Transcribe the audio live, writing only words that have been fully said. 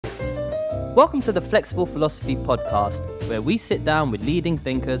Welcome to the Flexible Philosophy podcast, where we sit down with leading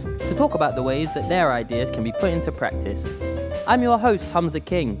thinkers to talk about the ways that their ideas can be put into practice. I'm your host, Hamza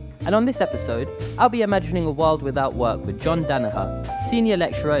King, and on this episode, I'll be imagining a world without work with John Danaher, Senior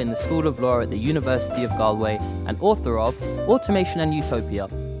Lecturer in the School of Law at the University of Galway and author of Automation Utopia,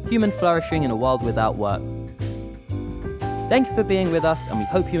 Human Flourishing in a World Without Work. Thank you for being with us, and we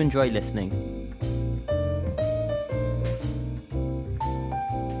hope you enjoy listening.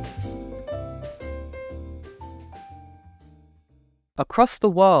 Across the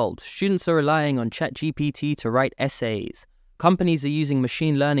world, students are relying on ChatGPT to write essays, companies are using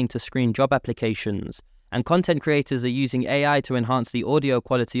machine learning to screen job applications, and content creators are using AI to enhance the audio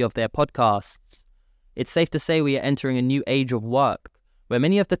quality of their podcasts. It's safe to say we are entering a new age of work, where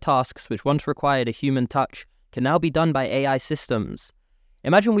many of the tasks which once required a human touch can now be done by AI systems.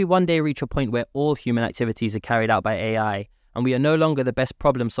 Imagine we one day reach a point where all human activities are carried out by AI, and we are no longer the best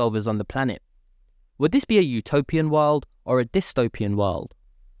problem solvers on the planet. Would this be a utopian world or a dystopian world?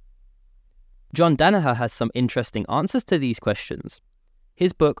 John Danaher has some interesting answers to these questions.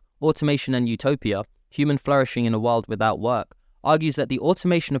 His book, Automation Utopia, Human Flourishing in a World Without Work, argues that the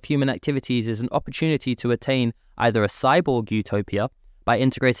automation of human activities is an opportunity to attain either a cyborg utopia, by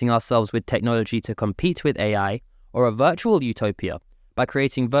integrating ourselves with technology to compete with AI, or a virtual utopia, by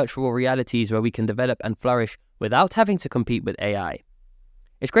creating virtual realities where we can develop and flourish without having to compete with AI.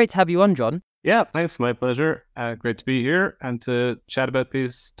 It's great to have you on, John. Yeah, thanks. My pleasure. Great to be here and to chat about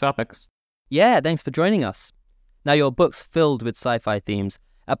these topics. Yeah, thanks for joining us. Now, your book's filled with sci-fi themes.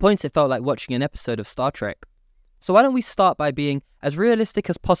 At points, it felt like watching an episode of Star Trek. So why don't we start by being as realistic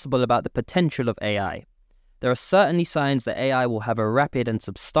as possible about the potential of AI? There are certainly signs that AI will have a rapid and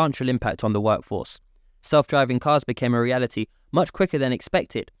substantial impact on the workforce. Self-driving cars became a reality much quicker than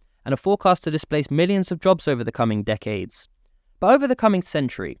expected, and are forecast to displace millions of jobs over the coming decades. But over the coming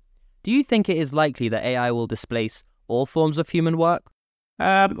century, do you think it is likely that AI will displace all forms of human work?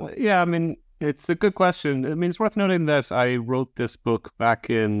 It's a good question. It's worth noting that I wrote this book back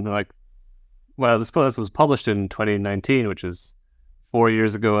in, this was published in 2019, which is 4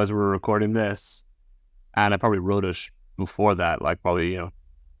 years ago as we were recording this. And I probably wrote it before that,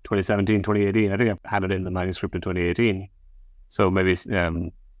 2017, 2018. I think I had it in the manuscript in 2018. So maybe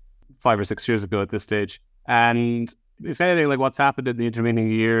 5 or 6 years ago at this stage. And if anything, what's happened in the intervening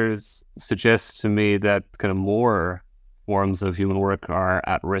years suggests to me that kind of more forms of human work are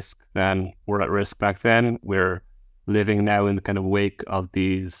at risk than were at risk back then. We're living now in the kind of wake of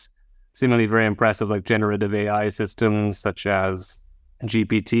these seemingly very impressive generative AI systems such as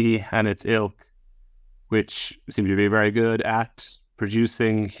GPT and its ilk, which seem to be very good at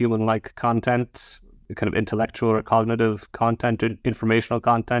producing human-like content, kind of intellectual or cognitive content, informational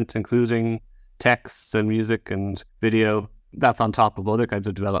content, including texts and music and video. That's on top of other kinds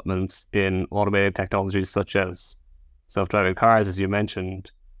of developments in automated technologies such as self-driving cars, as you mentioned.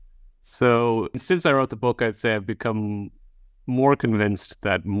 So since I wrote the book, I'd say I've become more convinced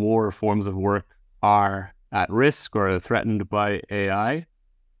that more forms of work are at risk or are threatened by AI.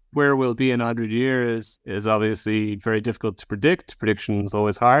 Where we'll be in 100 years is obviously very difficult to predict. Prediction is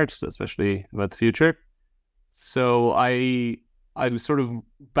always hard, especially about the future. So I sort of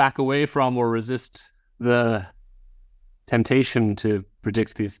back away from or resist the temptation to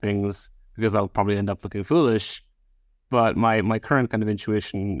predict these things because I'll probably end up looking foolish. But my current kind of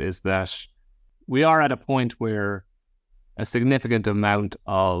intuition is that we are at a point where a significant amount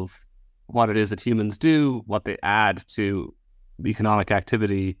of what it is that humans do, what they add to economic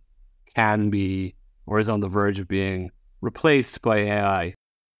activity, can be or is on the verge of being replaced by AI.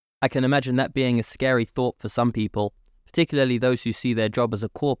 I can imagine that being a scary thought for some people, particularly those who see their job as a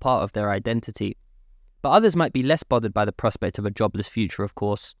core part of their identity. But others might be less bothered by the prospect of a jobless future, of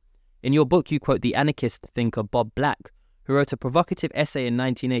course. In your book, you quote the anarchist thinker Bob Black, who wrote a provocative essay in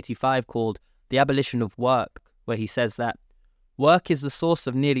 1985 called The Abolition of Work, where he says that work is the source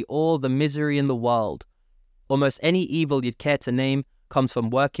of nearly all the misery in the world. Almost any evil you'd care to name comes from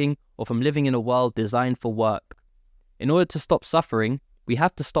working or from living in a world designed for work. In order to stop suffering, we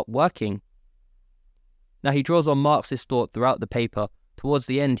have to stop working. Now, he draws on Marxist thought throughout the paper. Towards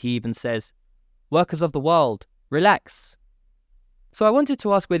the end, he even says, "Workers of the world, relax." So I wanted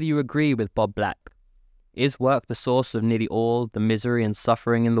to ask whether you agree with Bob Black. Is work the source of nearly all the misery and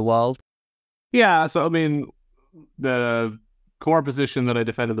suffering in the world? Yeah, so the core position that I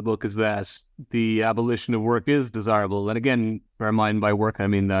defend in the book is that the abolition of work is desirable. And again, bear in mind by work, I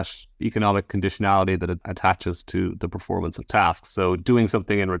mean that economic conditionality that it attaches to the performance of tasks. So doing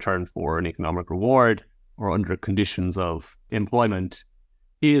something in return for an economic reward or under conditions of employment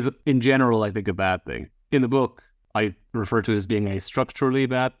is, in general, I think, a bad thing. In the book, I refer to it as being a structurally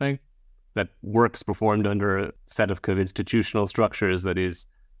bad thing. that work's performed under a set of kind of institutional structures that is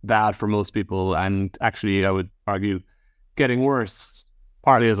bad for most people, and actually, I would argue, getting worse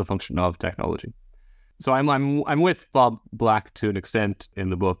partly as a function of technology. So I'm with Bob Black to an extent in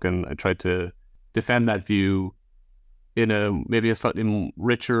the book, and I tried to defend that view in maybe a slightly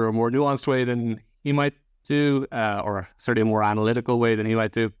richer or more nuanced way than he might do, or certainly a more analytical way than he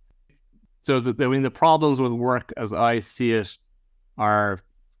might do. So the problems with work, as I see it, are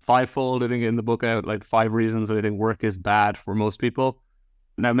fivefold. I think in the book, I outlined 5 reasons that I think work is bad for most people.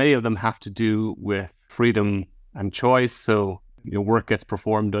 Now, many of them have to do with freedom and choice. So, work gets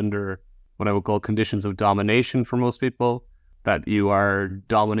performed under what I would call conditions of domination for most people, that you are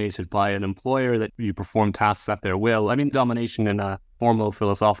dominated by an employer, that you perform tasks at their will. I mean, domination in a formal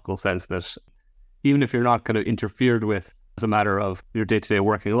philosophical sense, that even if you're not kind of interfered with as a matter of your day-to-day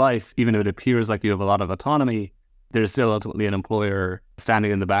working life, even if it appears like you have a lot of autonomy, there's still ultimately an employer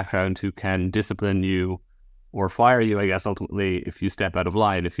standing in the background who can discipline you or fire you, I guess, ultimately, if you step out of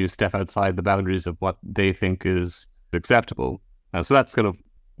line, if you step outside the boundaries of what they think is acceptable. So that's kind of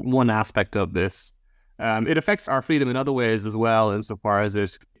one aspect of this. It affects our freedom in other ways as well, insofar as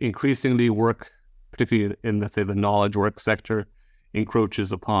it increasingly work, particularly in, let's say, the knowledge work sector,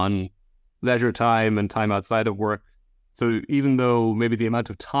 encroaches upon leisure time and time outside of work. So even though maybe the amount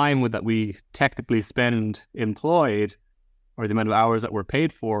of time that we technically spend employed, or the amount of hours that we're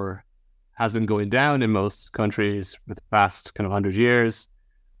paid for, has been going down in most countries for the past kind of 100 years,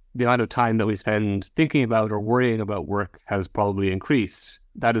 the amount of time that we spend thinking about or worrying about work has probably increased.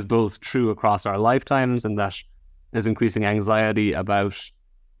 That is both true across our lifetimes, and that there's increasing anxiety about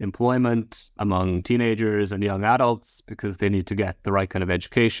employment among teenagers and young adults because they need to get the right kind of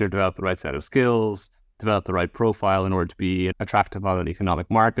education, develop the right set of skills, develop the right profile in order to be attractive on an economic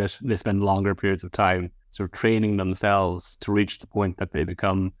market. They spend longer periods of time sort of training themselves to reach the point that they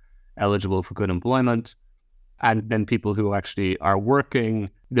become eligible for good employment. And then people who actually are working,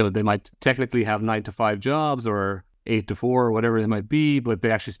 they might technically have 9-to-5 jobs or 8-to-4 or whatever it might be, but they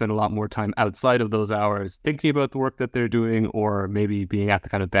actually spend a lot more time outside of those hours thinking about the work that they're doing, or maybe being at the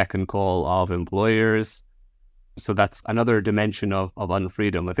kind of beck and call of employers. So that's another dimension of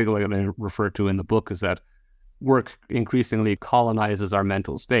unfreedom. I think what I'm going to refer to in the book is that work increasingly colonizes our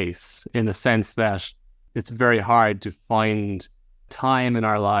mental space, in the sense that it's very hard to find time in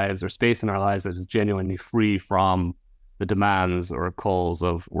our lives or space in our lives that is genuinely free from the demands or calls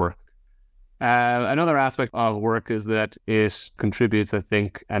of work. Another aspect of work is that it contributes, I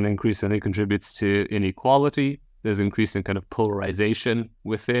think, and increasingly contributes to inequality. There's increasing kind of polarization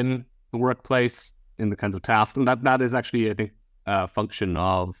within the workplace in the kinds of tasks. And that is actually, I think, a function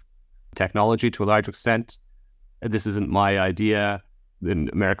of technology to a large extent. This isn't my idea. An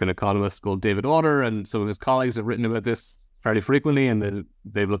American economist called David Autor and some of his colleagues have written about this fairly frequently, and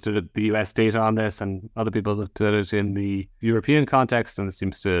they've looked at the US data on this, and other people looked at it in the European context, and it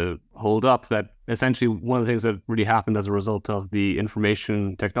seems to hold up that essentially one of the things that really happened as a result of the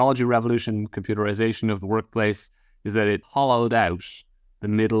information technology revolution, computerization of the workplace, is that it hollowed out the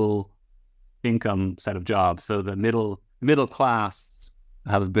middle income set of jobs. So the middle class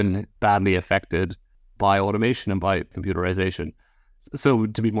have been badly affected by automation and by computerization. So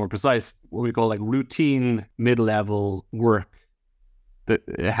to be more precise, what we call like routine mid-level work that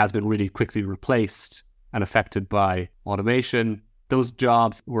has been really quickly replaced and affected by automation. Those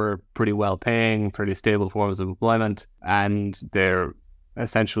jobs were pretty well paying, pretty stable forms of employment, and they're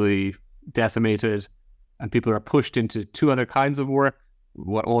essentially decimated, and people are pushed into 2 other kinds of work,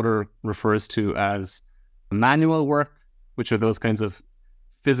 what Autor refers to as manual work, which are those kinds of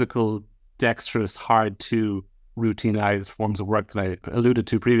physical, dexterous, hard to routinized forms of work that I alluded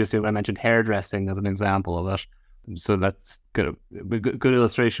to previously when I mentioned hairdressing as an example of it. So that's good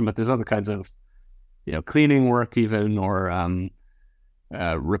illustration, but there's other kinds of, cleaning work even, or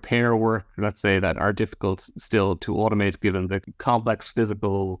repair work, let's say, that are difficult still to automate given the complex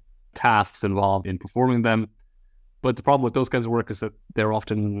physical tasks involved in performing them. But the problem with those kinds of work is that they're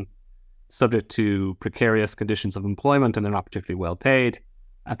often subject to precarious conditions of employment, and they're not particularly well paid.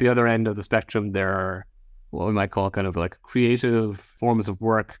 At the other end of the spectrum, there are what we might call kind of like creative forms of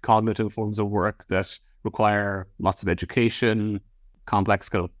work, cognitive forms of work that require lots of education, complex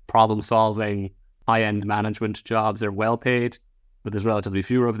kind of problem solving, high-end management jobs. They're well paid, but there's relatively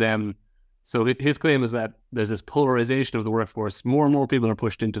fewer of them. So his claim is that there's this polarization of the workforce. More and more people are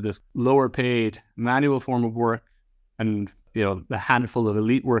pushed into this lower paid manual form of work, and the handful of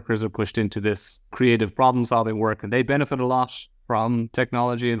elite workers are pushed into this creative problem solving work, and they benefit a lot from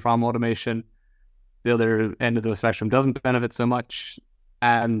technology and from automation. The other end of the spectrum doesn't benefit so much,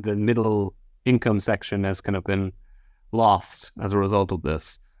 and the middle income section has kind of been lost as a result of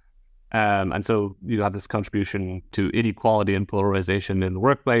this. And so you have this contribution to inequality and polarization in the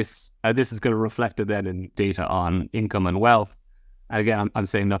workplace. This is going to reflect it then in data on income and wealth. And again, I'm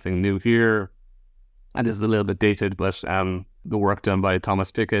saying nothing new here. And this is a little bit dated, but the work done by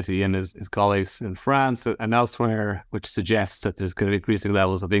Thomas Piketty and his colleagues in France and elsewhere, which suggests that there's going to be increasing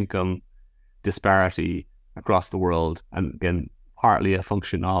levels of income disparity across the world. And again, partly a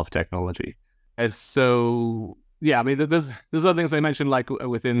function of technology. And so, yeah, I mean, there's other things I mentioned, like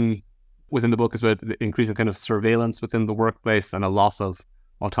within the book, is about the increasing kind of surveillance within the workplace and a loss of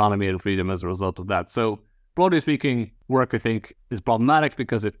autonomy and freedom as a result of that. So broadly speaking, work, I think, is problematic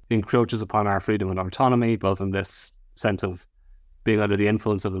because it encroaches upon our freedom and autonomy, both in this sense of being under the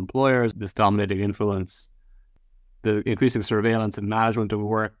influence of employers, this dominating influence, the increasing surveillance and management of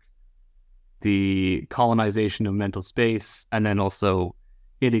work, the colonization of mental space, and then also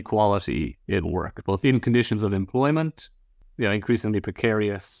inequality in work, both in conditions of employment, increasingly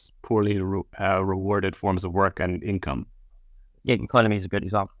precarious, poorly rewarded forms of work and income. Yeah, economy is a good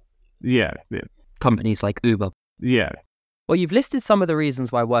example. Yeah. Companies like Uber. Yeah. Well, you've listed some of the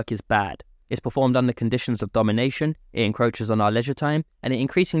reasons why work is bad. It's performed under conditions of domination, it encroaches on our leisure time, and it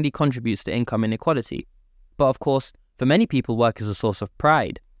increasingly contributes to income inequality. But of course, for many people, work is a source of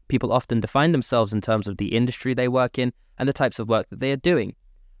pride. People often define themselves in terms of the industry they work in and the types of work that they are doing.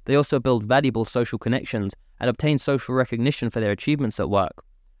 They also build valuable social connections and obtain social recognition for their achievements at work.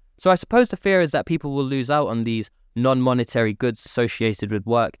 So I suppose the fear is that people will lose out on these non-monetary goods associated with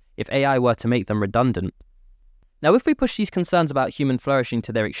work if AI were to make them redundant. Now, if we push these concerns about human flourishing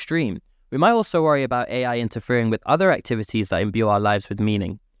to their extreme, we might also worry about AI interfering with other activities that imbue our lives with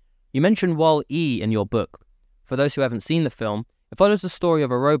meaning. You mentioned Wall-E in your book. For those who haven't seen the film, it follows the story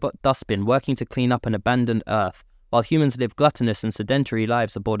of a robot dustbin working to clean up an abandoned Earth, while humans live gluttonous and sedentary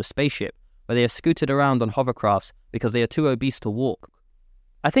lives aboard a spaceship, where they are scooted around on hovercrafts because they are too obese to walk.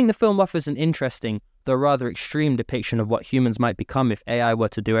 I think the film offers an interesting, though rather extreme depiction of what humans might become if AI were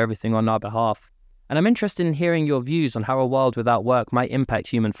to do everything on our behalf. And I'm interested in hearing your views on how a world without work might impact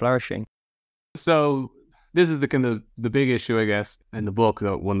human flourishing. So this is the big issue, I guess, in the book,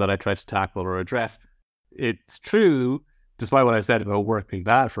 the one that I try to tackle or address. It's true, despite what I said about work being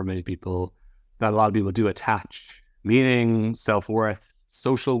bad for many people, that a lot of people do attach meaning, self-worth,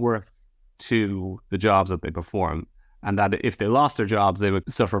 social worth to the jobs that they perform. And that if they lost their jobs, they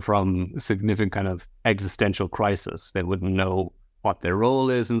would suffer from a significant kind of existential crisis. They wouldn't know what their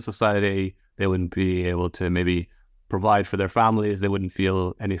role is in society. They wouldn't be able to maybe provide for their families. They wouldn't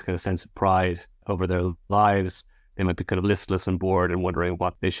feel any kind of sense of pride over their lives. They might be kind of listless and bored and wondering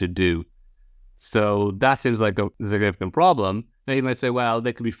what they should do. So that seems like a significant problem. Now you might say, well,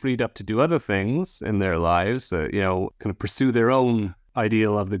 they can be freed up to do other things in their lives, kind of pursue their own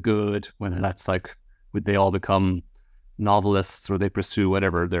ideal of the good, whether that's like, would they all become novelists or they pursue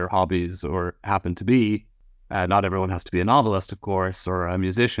whatever their hobbies or happen to be. Not everyone has to be a novelist, of course, or a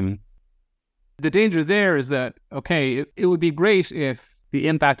musician. The danger there is that, okay, it would be great if the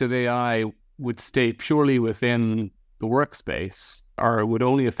impact of AI would stay purely within the workspace or would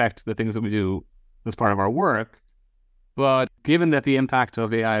only affect the things that we do as part of our work. But given that the impact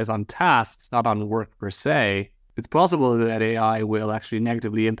of AI is on tasks, not on work per se, it's possible that AI will actually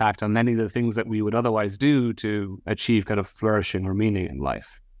negatively impact on many of the things that we would otherwise do to achieve kind of flourishing or meaning in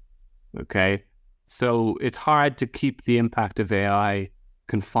life. Okay? So it's hard to keep the impact of AI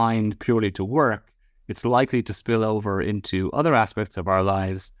confined purely to work. It's likely to spill over into other aspects of our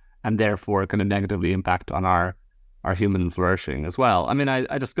lives and therefore kind of negatively impact on our human flourishing as well. I mean,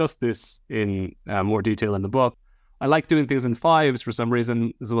 I discussed this in more detail in the book. I like doing things in fives for some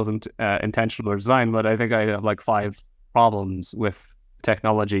reason. This wasn't intentional or design, but I think I have like 5 problems with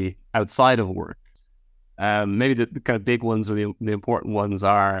technology outside of work. Maybe the kind of big ones or the important ones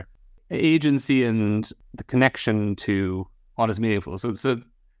are agency and the connection to what is meaningful. So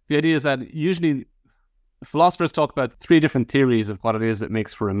the idea is that usually philosophers talk about 3 different theories of what it is that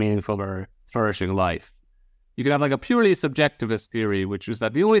makes for a meaningful or flourishing life. You can have like a purely subjectivist theory, which is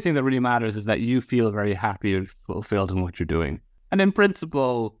that the only thing that really matters is that you feel very happy and fulfilled in what you're doing. And in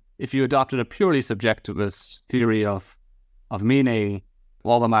principle, if you adopted a purely subjectivist theory of meaning,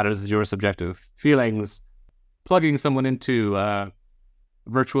 all that matters is your subjective feelings. Plugging someone into a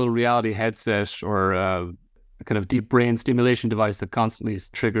virtual reality headset or a kind of deep brain stimulation device that constantly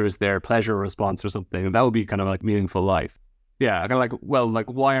triggers their pleasure response or something, that would be kind of like meaningful life. Yeah, kind of like, well, like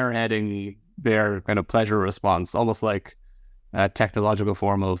wireheading their kind of pleasure response, almost like a technological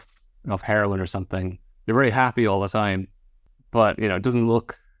form of heroin or something. They're very happy all the time, but, it doesn't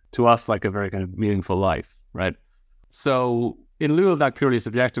look to us like a very kind of meaningful life, right? So in lieu of that purely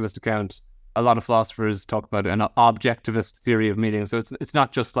subjectivist account, A lot of philosophers talk about an objectivist theory of meaning. So it's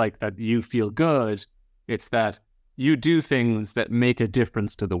not just like that you feel good, it's that you do things that make a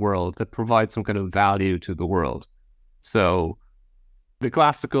difference to the world, that provide some kind of value to the world. So the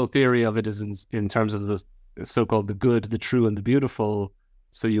classical theory of it is in terms of the so-called the good, the true, and the beautiful.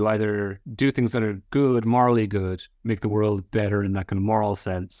 So you either do things that are good, morally good, make the world better in that kind of moral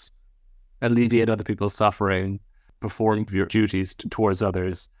sense, alleviate other people's suffering, perform your duties towards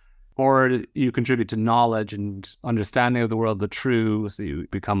others, or you contribute to knowledge and understanding of the world, the true. So you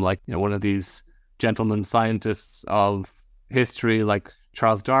become like, one of these gentlemen scientists of history, like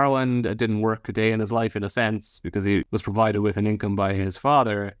Charles Darwin. Didn't work a day in his life in a sense because he was provided with an income by his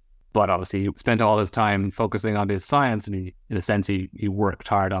father. But obviously he spent all his time focusing on his science, and he worked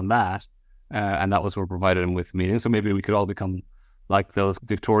hard on that. And that was what provided him with meaning. So maybe we could all become like those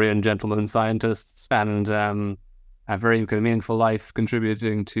Victorian gentlemen scientists and a very kind of meaningful life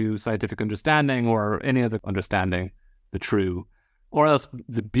contributing to scientific understanding or any other understanding, the true. Or else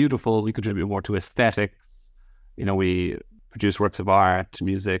the beautiful, we contribute more to aesthetics. We produce works of art,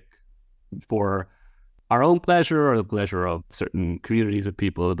 music for our own pleasure or the pleasure of certain communities of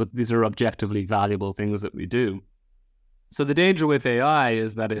people. But these are objectively valuable things that we do. So the danger with AI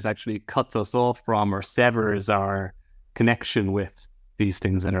is that it actually cuts us off from or severs our connection with these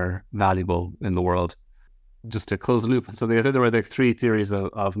things that are valuable in the world. Just to close the loop, so there were the three theories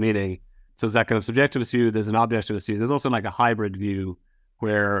of meaning. So there's that kind of subjectivist view, there's an objectivist view, there's also like a hybrid view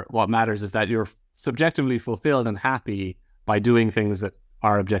where what matters is that you're subjectively fulfilled and happy by doing things that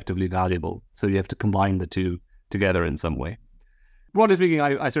are objectively valuable. So you have to combine the two together in some way. Broadly speaking,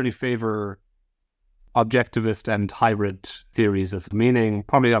 I certainly favor objectivist and hybrid theories of meaning.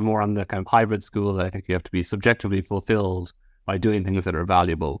 Probably I'm more on the kind of hybrid school that I think you have to be subjectively fulfilled by doing things that are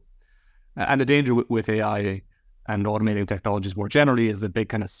valuable. And the danger with AI and automating technologies more generally is that they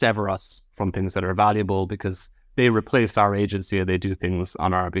kind of sever us from things that are valuable because they replace our agency and they do things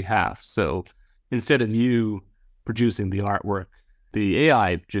on our behalf. So instead of you producing the artwork, the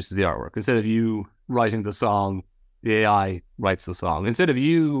AI produces the artwork. Instead of you writing the song, the AI writes the song. Instead of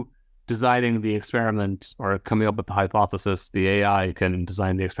you designing the experiment or coming up with the hypothesis, the AI can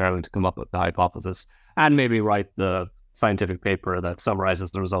design the experiment to come up with the hypothesis and maybe write the scientific paper that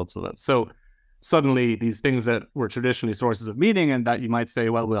summarizes the results of it. So suddenly these things that were traditionally sources of meaning and that you might say,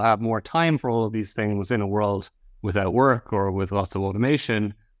 well, we'll have more time for all of these things in a world without work or with lots of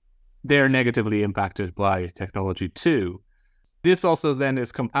automation, they're negatively impacted by technology too. This also then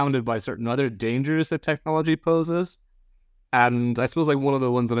is compounded by certain other dangers that technology poses. And I suppose like one of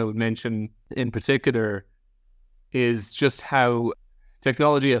the ones that I would mention in particular is just how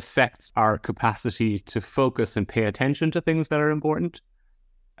technology affects our capacity to focus and pay attention to things that are important.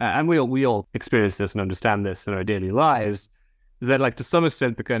 And we all experience this and understand this in our daily lives, that like to some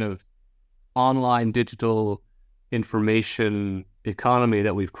extent the kind of online digital information economy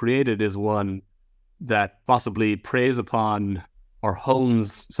that we've created is one that possibly preys upon or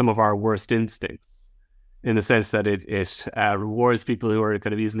hones some of our worst instincts, in the sense that it rewards people who are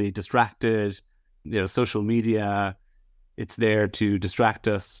kind of easily distracted. Social media, it's there to distract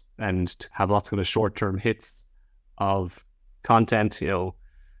us and to have lots of kind of short-term hits of content,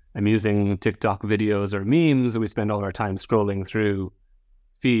 amusing TikTok videos or memes, and we spend all our time scrolling through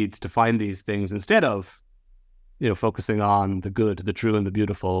feeds to find these things instead of, focusing on the good, the true, and the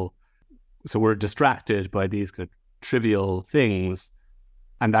beautiful. So we're distracted by these kind of trivial things,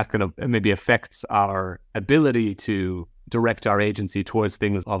 and that kind of maybe affects our ability to direct our agency towards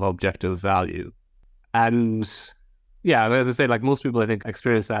things of objective value. And yeah, as I say, like most people, I think,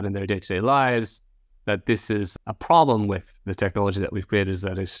 experience that in their day-to-day lives, that this is a problem with the technology that we've created, is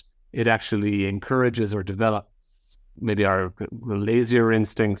that it actually encourages or develops maybe our lazier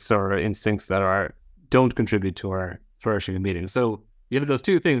instincts or instincts that don't contribute to our flourishing and meaning. So you have those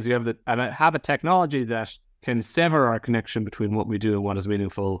two things. You have a technology that can sever our connection between what we do and what is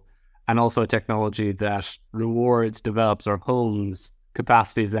meaningful, and also a technology that rewards, develops, or hones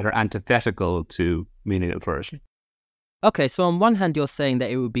capacities that are antithetical to meaning and flourishing. Okay, so on one hand, you're saying that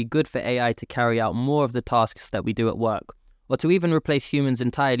it would be good for AI to carry out more of the tasks that we do at work, or to even replace humans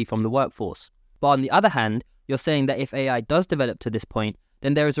entirely from the workforce. But on the other hand, you're saying that if AI does develop to this point,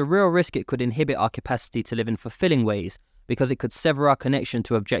 then there is a real risk it could inhibit our capacity to live in fulfilling ways, because it could sever our connection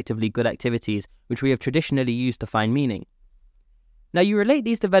to objectively good activities which we have traditionally used to find meaning. Now, you relate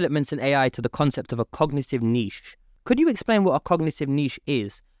these developments in AI to the concept of a cognitive niche. Could you explain what a cognitive niche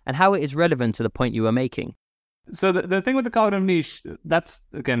is, and how it is relevant to the point you were making? So the thing with the cognitive niche, that's,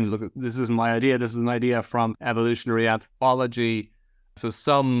 again, look, this is my idea. This is an idea from evolutionary anthropology. So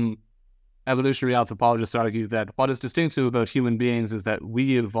some evolutionary anthropologists argue that what is distinctive about human beings is that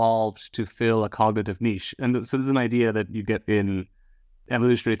we evolved to fill a cognitive niche. And so there's an idea that you get in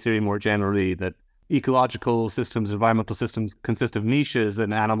evolutionary theory more generally, that ecological systems, environmental systems consist of niches,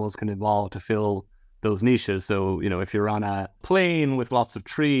 and animals can evolve to fill those niches. So, if you're on a plain with lots of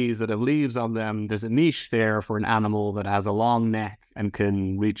trees that have leaves on them, there's a niche there for an animal that has a long neck and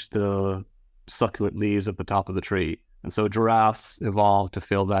can reach the succulent leaves at the top of the tree. And so giraffes evolved to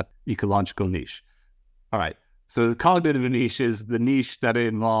fill that ecological niche. All right. So the cognitive niche is the niche that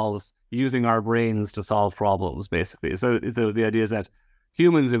involves using our brains to solve problems, basically. So the idea is that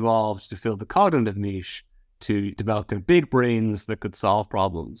humans evolved to fill the cognitive niche, to develop big brains that could solve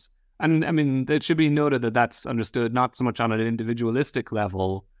problems. And I mean, it should be noted that that's understood not so much on an individualistic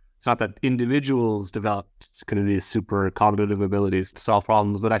level. It's not that individuals developed kind of these super cognitive abilities to solve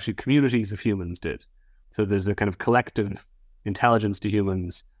problems, but actually communities of humans did. So there's a kind of collective intelligence to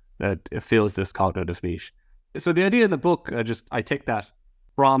humans that fills this cognitive niche. So the idea in the book, I take that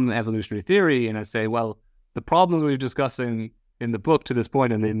from evolutionary theory, and I say, well, the problems we're discussing in the book to this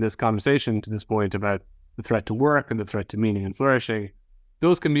point, and in this conversation to this point about the threat to work and the threat to meaning and flourishing,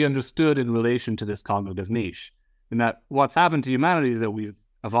 those can be understood in relation to this cognitive niche. And that what's happened to humanity is that we've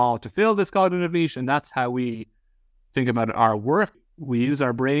evolved to fill this cognitive niche, and that's how we think about our work. We use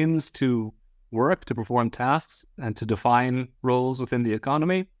our brains to work, to perform tasks, and to define roles within the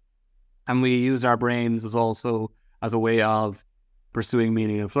economy. And we use our brains as a way of pursuing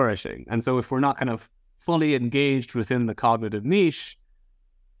meaning and flourishing. And so if we're not kind of fully engaged within the cognitive niche,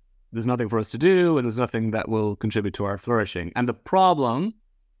 there's nothing for us to do, and there's nothing that will contribute to our flourishing. And the problem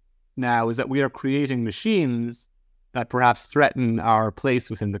now is that we are creating machines that perhaps threaten our place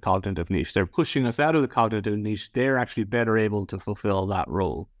within the cognitive niche. They're pushing us out of the cognitive niche. They're actually better able to fulfill that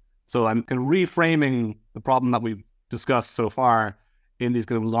role. So I'm kind of reframing the problem that we've discussed so far in these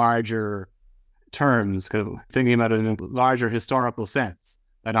kind of larger terms, kind of thinking about it in a larger historical sense,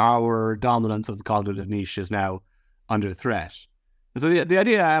 that our dominance of the cognitive niche is now under threat. And so the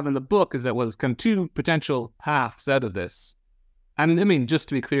idea I have in the book is that there's kind of two potential paths out of this. And I mean, just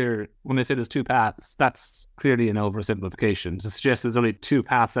to be clear, when I say there's two paths, that's clearly an oversimplification. To suggest there's only two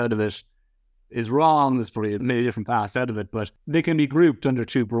paths out of it is wrong. There's probably many different paths out of it, but they can be grouped under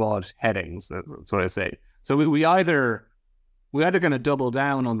two broad headings. That's what I say. So we either going to double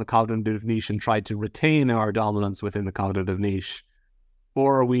down on the cognitive niche and try to retain our dominance within the cognitive niche,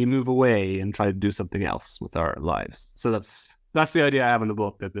 or we move away and try to do something else with our lives. So that's the idea I have in the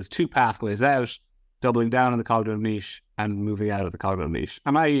book, that there's two pathways out: doubling down on the cognitive niche and moving out of the cognitive niche.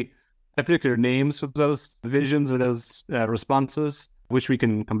 And I have particular names for those visions or those responses, which we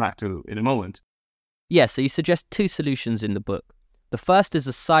can come back to in a moment. Yeah, so you suggest two solutions in the book. The first is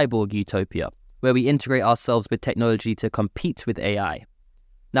a cyborg utopia, where we integrate ourselves with technology to compete with AI.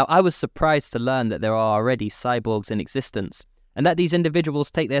 Now, I was surprised to learn that there are already cyborgs in existence, and that these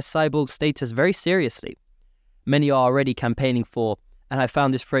individuals take their cyborg status very seriously. Many are already campaigning for, and I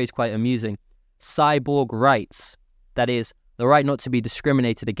found this phrase quite amusing, cyborg rights. That is, the right not to be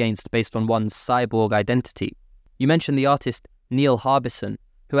discriminated against based on one's cyborg identity. You mentioned the artist Neil Harbisson,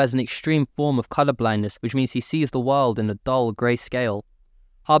 who has an extreme form of colorblindness, which means he sees the world in a dull grey scale.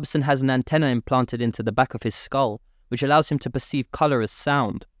 Harbisson has an antenna implanted into the back of his skull, which allows him to perceive color as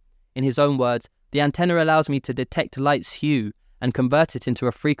sound. In his own words, the antenna allows me to detect light's hue and convert it into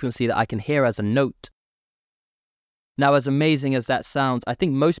a frequency that I can hear as a note. Now, as amazing as that sounds, I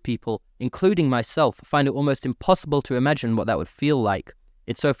think most people, including myself, find it almost impossible to imagine what that would feel like.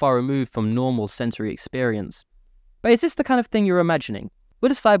 It's so far removed from normal sensory experience. But is this the kind of thing you're imagining?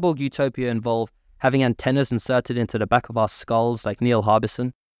 Would a cyborg utopia involve having antennas inserted into the back of our skulls like Neil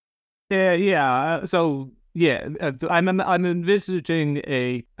Harbisson? I'm envisaging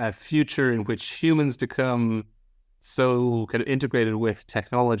a future in which humans become so kind of integrated with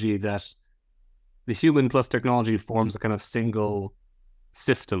technology that the human plus technology forms a kind of single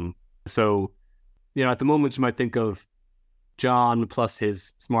system. So, at the moment you might think of John plus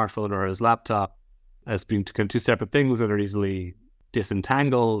his smartphone or his laptop as being kind of two separate things that are easily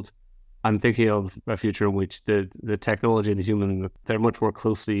disentangled. I'm thinking of a future in which the technology and the human, they're much more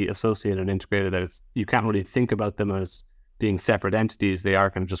closely associated and integrated, that you can't really think about them as being separate entities. They are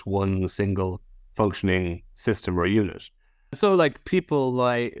kind of just one single functioning system or unit. So like people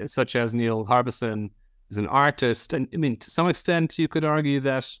such as Neil Harbisson is an artist, and I mean, to some extent you could argue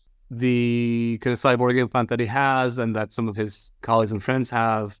that the kind of cyborg implant that he has and that some of his colleagues and friends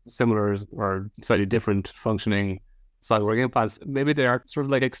have similar or slightly different functioning cyborg implants, maybe they are sort of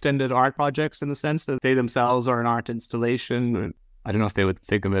like extended art projects in the sense that they themselves are an art installation. I don't know if they would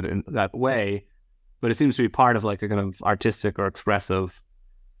think of it in that way, but it seems to be part of like a kind of artistic or expressive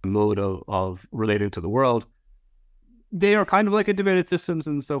mode of relating to the world. They are kind of like integrated systems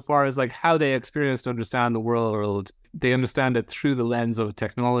insofar as like how they experience to understand the world. They understand it through the lens of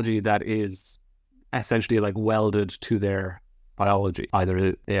technology that is essentially like welded to their biology.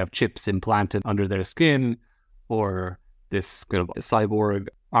 Either they have chips implanted under their skin, or this kind of cyborg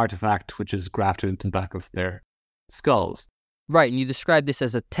artifact which is grafted into the back of their skulls. Right, and you describe this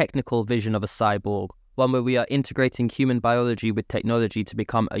as a technical vision of a cyborg, one where we are integrating human biology with technology to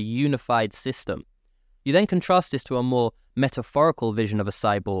become a unified system. You then contrast this to a more metaphorical vision of a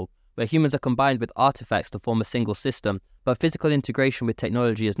cyborg, where humans are combined with artifacts to form a single system, but physical integration with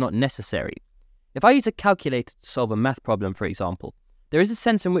technology is not necessary. If I use a calculator to solve a math problem, for example, there is a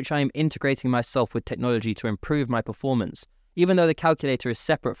sense in which I am integrating myself with technology to improve my performance, even though the calculator is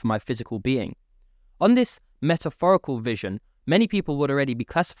separate from my physical being. On this metaphorical vision, many people would already be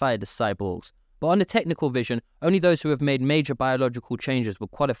classified as cyborgs, but on the technical vision, only those who have made major biological changes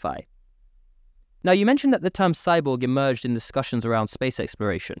would qualify. Now, you mentioned that the term cyborg emerged in discussions around space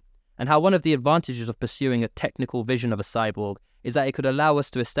exploration, and how one of the advantages of pursuing a technical vision of a cyborg is that it could allow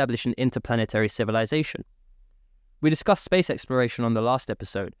us to establish an interplanetary civilization. We discussed space exploration on the last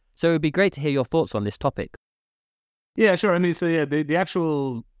episode, so it would be great to hear your thoughts on this topic. Yeah, sure. I mean, so yeah, the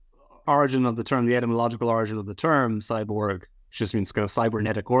actual origin of the term, the etymological origin of the term cyborg, which just means kind of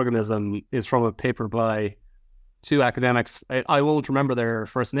cybernetic organism, is from a paper by two academics. I won't remember their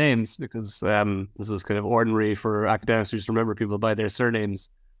first names because this is kind of ordinary for academics to just remember people by their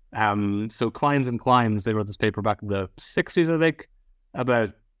surnames. So Kleins and Kleins, they wrote this paper back in the 60s, I think,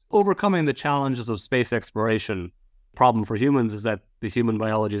 about overcoming the challenges of space exploration. Problem for humans is that the human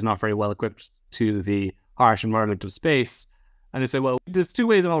biology is not very well equipped to the harsh environment of space. And they say, well, there's two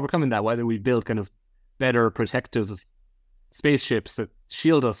ways of overcoming that. Whether we build kind of better protective spaceships that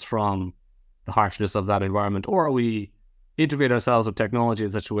shield us from the harshness of that environment, or we integrate ourselves with technology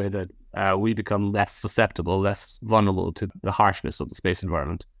in such a way that we become less susceptible, less vulnerable to the harshness of the space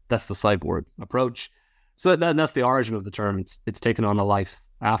environment. That's the cyborg approach. So that's the origin of the term. It's taken on a life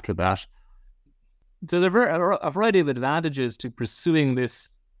after that. So there are a variety of advantages to pursuing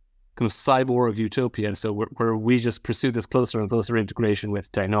this kind of cyborg utopia. So where we just pursue this closer and closer integration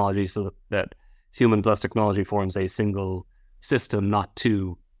with technology so that human plus technology forms a single system, not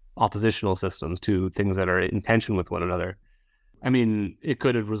two oppositional systems, two things that are in tension with one another. I mean, it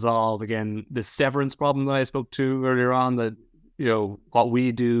could have resolved, again, the severance problem that I spoke to earlier on, that, you know, what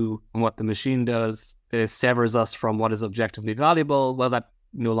we do and what the machine does, it severs us from what is objectively valuable. Well, that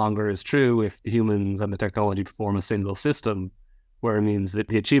no longer is true if the humans and the technology form a single system, where it means that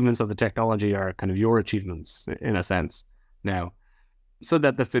the achievements of the technology are kind of your achievements, in a sense, now. So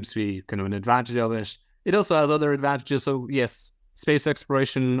that seems to be kind of an advantage of it. It also has other advantages. So yes, space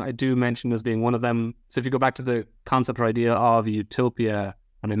exploration, I do mention as being one of them. So if you go back to the concept or idea of utopia,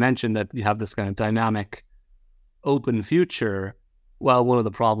 and I mentioned that you have this kind of dynamic, open future, well, one of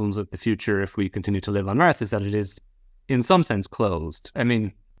the problems with the future, if we continue to live on Earth, is that it is, in some sense, closed. I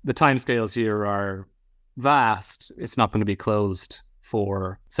mean, the timescales here are vast. It's not going to be closed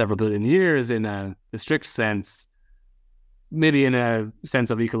for several billion years in a strict sense. Maybe in a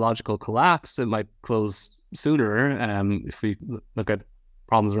sense of ecological collapse, it might close sooner. If we look at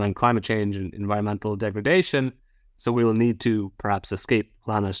problems around climate change and environmental degradation, so we will need to perhaps escape the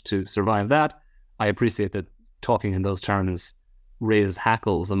planet to survive that. I appreciate that talking in those terms raises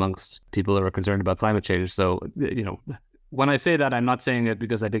hackles amongst people who are concerned about climate change. So, you know, when I say that, I'm not saying it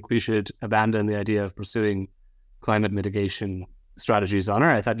because I think we should abandon the idea of pursuing climate mitigation strategies on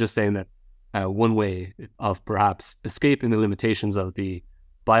Earth. I'm just saying that one way of perhaps escaping the limitations of the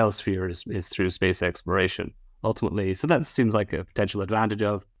biosphere is through space exploration, ultimately. So that seems like a potential advantage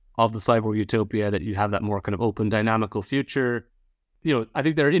of the cyborg utopia, that you have that more kind of open, dynamical future. You know, I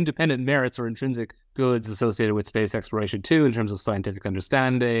think there are independent merits or intrinsic goods associated with space exploration too, in terms of scientific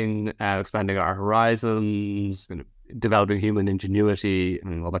understanding, expanding our horizons, and developing human ingenuity,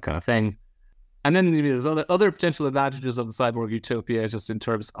 and all that kind of thing. And then there's other potential advantages of the cyborg utopia, just in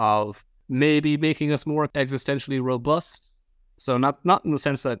terms of maybe making us more existentially robust. So not in the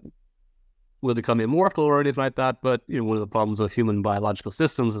sense that we'll become immortal or anything like that, but, you know, one of the problems with human biological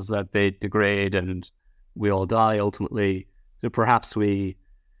systems is that they degrade and we all die ultimately. So perhaps we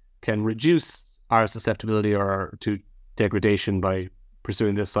can reduce our susceptibility to degradation by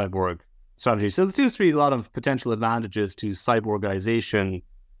pursuing this cyborg strategy. So there seems to be a lot of potential advantages to cyborgization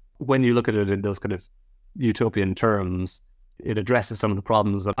when you look at it in those kind of utopian terms. It addresses some of the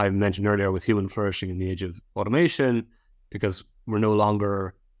problems that I mentioned earlier with human flourishing in the age of automation, because we're no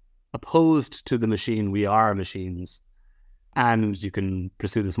longer opposed to the machine, we are machines. And you can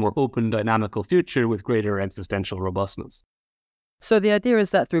pursue this more open, dynamical future with greater existential robustness. So the idea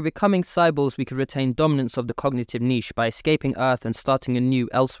is that through becoming cyborgs, we could retain dominance of the cognitive niche by escaping Earth and starting anew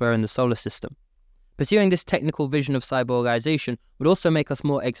elsewhere in the solar system. Pursuing this technical vision of cyborgization would also make us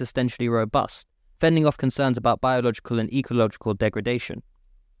more existentially robust, fending off concerns about biological and ecological degradation.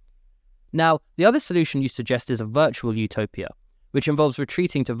 Now, the other solution you suggest is a virtual utopia, which involves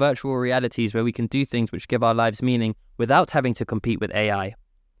retreating to virtual realities where we can do things which give our lives meaning without having to compete with AI.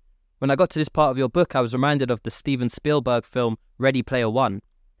 When I got to this part of your book, I was reminded of the Steven Spielberg film Ready Player One.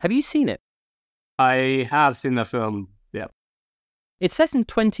 Have you seen it? I have seen the film, yeah. It's set in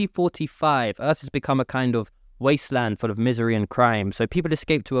 2045. Earth has become a kind of wasteland full of misery and crime, so people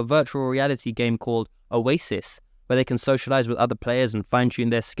escape to a virtual reality game called Oasis, where they can socialize with other players and fine-tune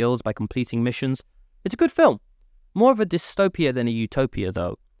their skills by completing missions. It's a good film. More of a dystopia than a utopia,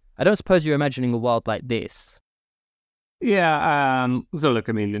 though. I don't suppose you're imagining a world like this. Yeah, so look,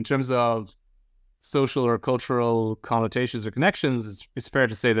 I mean, in terms of social or cultural connotations or connections, it's fair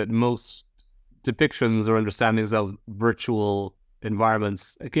to say that most depictions or understandings of virtual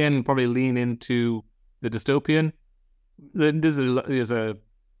environments, again, probably lean into the dystopian. There's a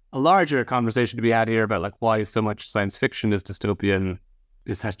larger conversation to be had here about like why so much science fiction is dystopian.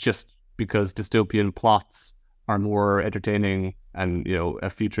 Is that just because dystopian plots are more entertaining and, you know, a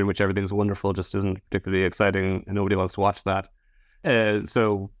future in which everything's wonderful just isn't particularly exciting and nobody wants to watch that?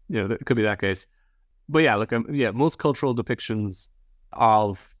 So, you know, it could be that case. But yeah, look, most cultural depictions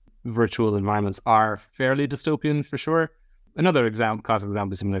of virtual environments are fairly dystopian for sure. Another classic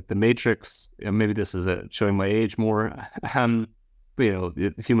example is something like The Matrix. You know, maybe this is showing my age more. But, you know,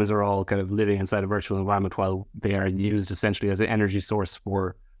 humans are all kind of living inside a virtual environment while they are used essentially as an energy source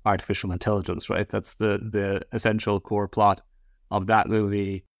for artificial intelligence, right? That's the essential core plot of that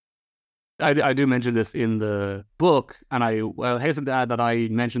movie. I do mention this in the book, and I hasten to add that I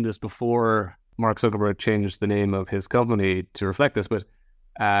mentioned this before Mark Zuckerberg changed the name of his company to reflect this, but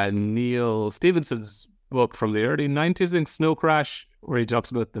Neil Stephenson's book from the early 90s, I think, Snow Crash, where he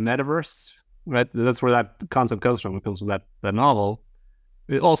talks about the metaverse, right? That's where that concept comes from. It comes from that novel.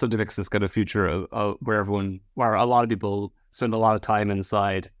 It also depicts this kind of future where a lot of people spend a lot of time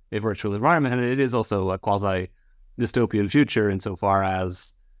inside a virtual environment, and it is also a quasi-dystopian future insofar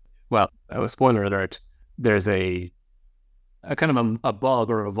as, well, spoiler alert, there's a kind of a bug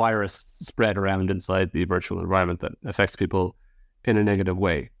or a virus spread around inside the virtual environment that affects people in a negative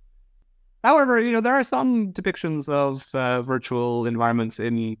way. However, you know, there are some depictions of virtual environments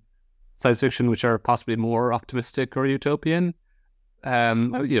in science fiction which are possibly more optimistic or utopian. You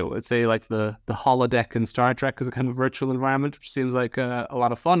know, let's say like the holodeck in Star Trek is a kind of virtual environment, which seems like a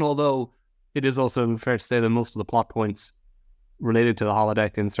lot of fun, although it is also fair to say that most of the plot points related to the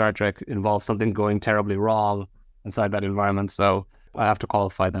holodeck in Star Trek involve something going terribly wrong inside that environment. So I have to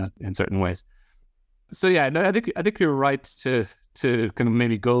qualify that in certain ways. So yeah, no, I think you're right to kind of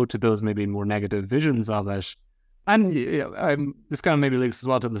maybe go to those maybe more negative visions of it. And you know, this kind of maybe links as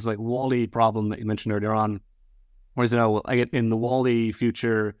well to this like WALL-E problem that you mentioned earlier on. Whereas, you know, I get in the WALL-E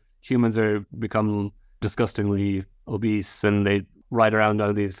future, humans are become disgustingly obese and they ride around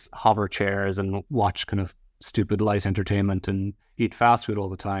on these hover chairs and watch kind of stupid light entertainment and eat fast food all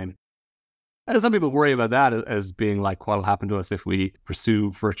the time. And some people worry about that as being like what will happen to us if we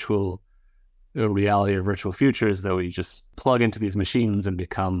pursue virtual reality or virtual futures, that we just plug into these machines and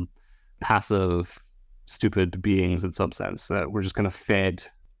become passive, stupid beings in some sense. We're just kind of fed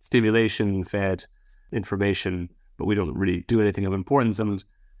stimulation, fed information, but we don't really do anything of importance. And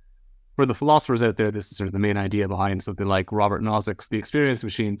for the philosophers out there, this is sort of the main idea behind something like Robert Nozick's The Experience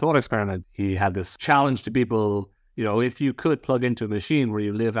Machine thought experiment. He had this challenge to people, you know, if you could plug into a machine where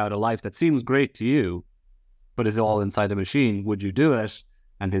you live out a life that seems great to you, but is all inside the machine, would you do it?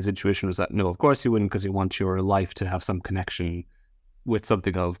 And his intuition was that no, of course you wouldn't, because you want your life to have some connection with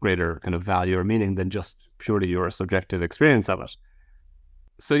something of greater kind of value or meaning than just purely your subjective experience of it.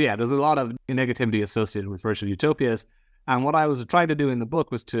 So yeah, there's a lot of negativity associated with virtual utopias. And what I was trying to do in the book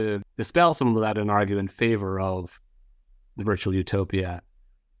was to dispel some of that and argue in favor of the virtual utopia.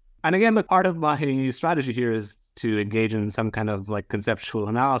 And again, look, part of my strategy here is to engage in some kind of like conceptual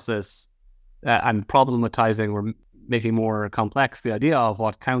analysis and problematizing or making more complex the idea of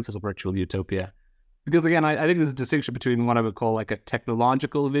what counts as a virtual utopia. Because again, I think there's a distinction between what I would call like a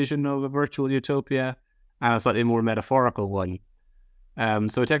technological vision of a virtual utopia and a slightly more metaphorical one.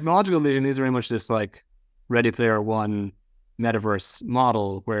 So a technological vision is very much this like Ready Player One metaverse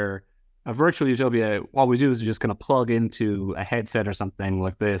model where a virtual utopia, what we do is we just kind of plug into a headset or something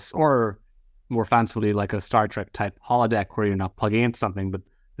like this, or more fancifully like a Star Trek type holodeck where you're not plugging into something, but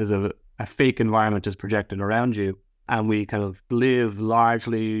there's a fake environment is projected around you. And we kind of live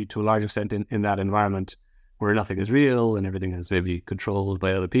largely to a large extent in that environment. where nothing is real and everything is maybe controlled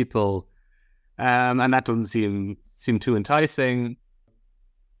by other people. And that doesn't seem too enticing.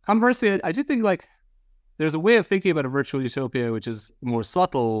 Conversely, I do think like there's a way of thinking about a virtual utopia which is more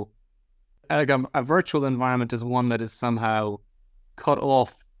subtle. Like a virtual environment is one that is somehow cut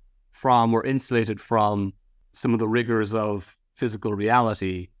off from or insulated from some of the rigors of physical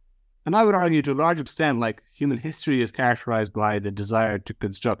reality. And I would argue to a large extent, like human history is characterized by the desire to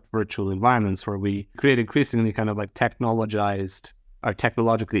construct virtual environments where we create increasingly kind of like technologized or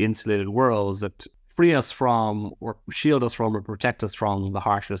technologically insulated worlds that free us from or shield us from or protect us from the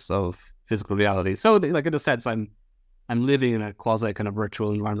harshness of physical reality. So like in a sense, I'm living in a quasi kind of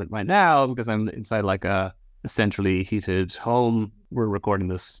virtual environment right now because I'm inside like a centrally heated home. We're recording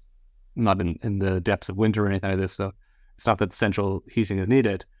this not in the depths of winter or anything like this, so it's not that central heating is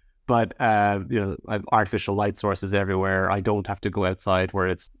needed. But I have artificial light sources everywhere. I don't have to go outside where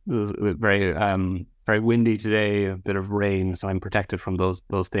it's very very windy today, a bit of rain, so I'm protected from those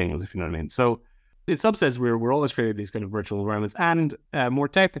things, if you know what I mean. So in some sense, we're always creating these kind of virtual environments. And more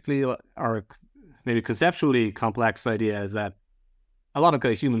technically or maybe conceptually complex idea is that a lot of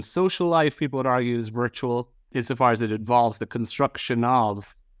kind of human social life, people would argue, is virtual insofar as it involves the construction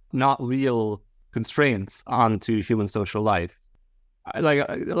of not real constraints onto human social life. Like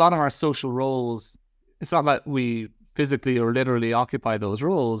a lot of our social roles, it's not that we physically or literally occupy those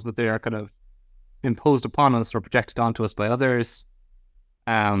roles, but they are kind of imposed upon us or projected onto us by others.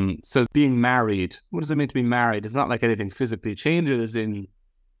 So being married, what does it mean to be married? It's not like anything physically changes in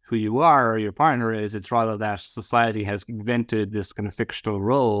who you are or your partner is. It's rather that society has invented this kind of fictional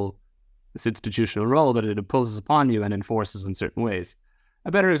role, this institutional role that it imposes upon you and enforces in certain ways.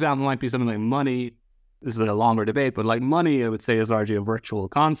 A better example might be something like money. This is a longer debate, but like money, I would say, is largely a virtual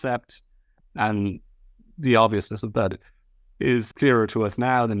concept. And the obviousness of that is clearer to us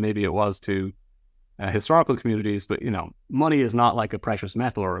now than maybe it was to historical communities. But, money is not like a precious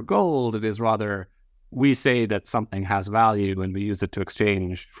metal or a gold. It is rather, we say that something has value and we use it to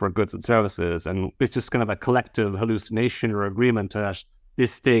exchange for goods and services. And it's just kind of a collective hallucination or agreement that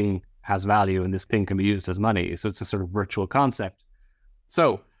this thing has value and this thing can be used as money. So it's a sort of virtual concept.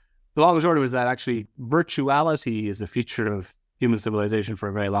 So the long and short of it is that actually virtuality is a feature of human civilization for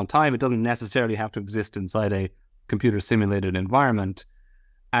a very long time. It doesn't necessarily have to exist inside a computer simulated environment.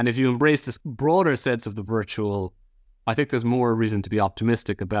 And if you embrace this broader sense of the virtual, I think there's more reason to be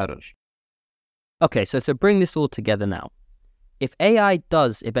optimistic about it. Okay, so to bring this all together now, if AI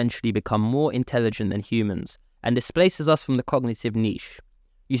does eventually become more intelligent than humans and displaces us from the cognitive niche,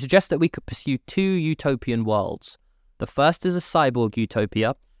 you suggest that we could pursue two utopian worlds. The first is a cyborg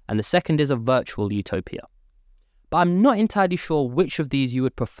utopia, and the second is a virtual utopia. But I'm not entirely sure which of these you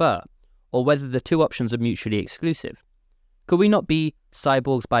would prefer, or whether the two options are mutually exclusive. Could we not be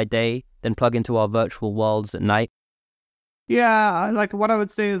cyborgs by day, then plug into our virtual worlds at night? Yeah, like what I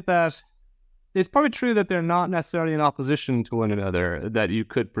would say is that it's probably true that they're not necessarily in opposition to one another, that you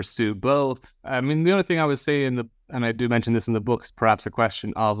could pursue both. I mean, the only thing I would say and I do mention this in the book, is perhaps a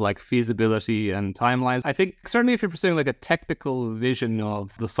question of like feasibility and timelines. I think certainly if you're pursuing like a technical vision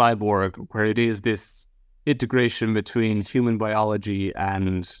of the cyborg, where it is this integration between human biology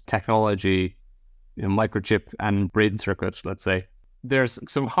and technology, microchip and brain circuit, let's say, there's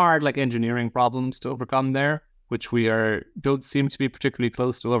some hard like engineering problems to overcome there, which we don't seem to be particularly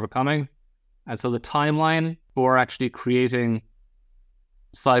close to overcoming. And so the timeline for actually creating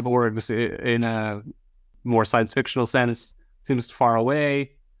cyborgs in a more science fictional sense seems far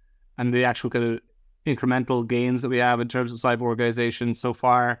away. And the actual kind of incremental gains that we have in terms of cyborgization so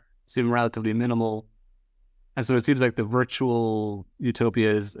far seem relatively minimal. And so it seems like the virtual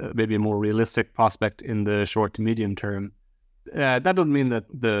utopia is maybe a more realistic prospect in the short to medium term. That doesn't mean that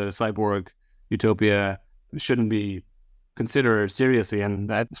the cyborg utopia shouldn't be considered seriously.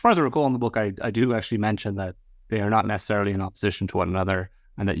 And as far as I recall in the book, I do actually mention that they are not necessarily in opposition to one another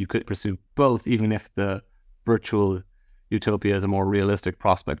and that you could pursue both, even if the virtual utopia is a more realistic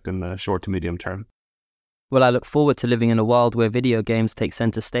prospect in the short to medium term. Well, I look forward to living in a world where video games take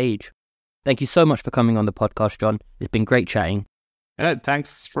center stage. Thank you so much for coming on the podcast, John. It's been great chatting.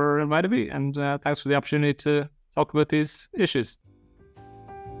 Thanks for inviting me, and thanks for the opportunity to talk about these issues.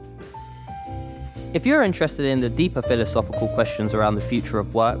 If you're interested in the deeper philosophical questions around the future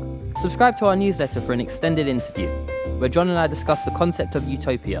of work, subscribe to our newsletter for an extended interview, where John and I discuss the concept of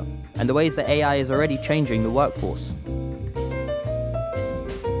utopia and the ways that AI is already changing the workforce.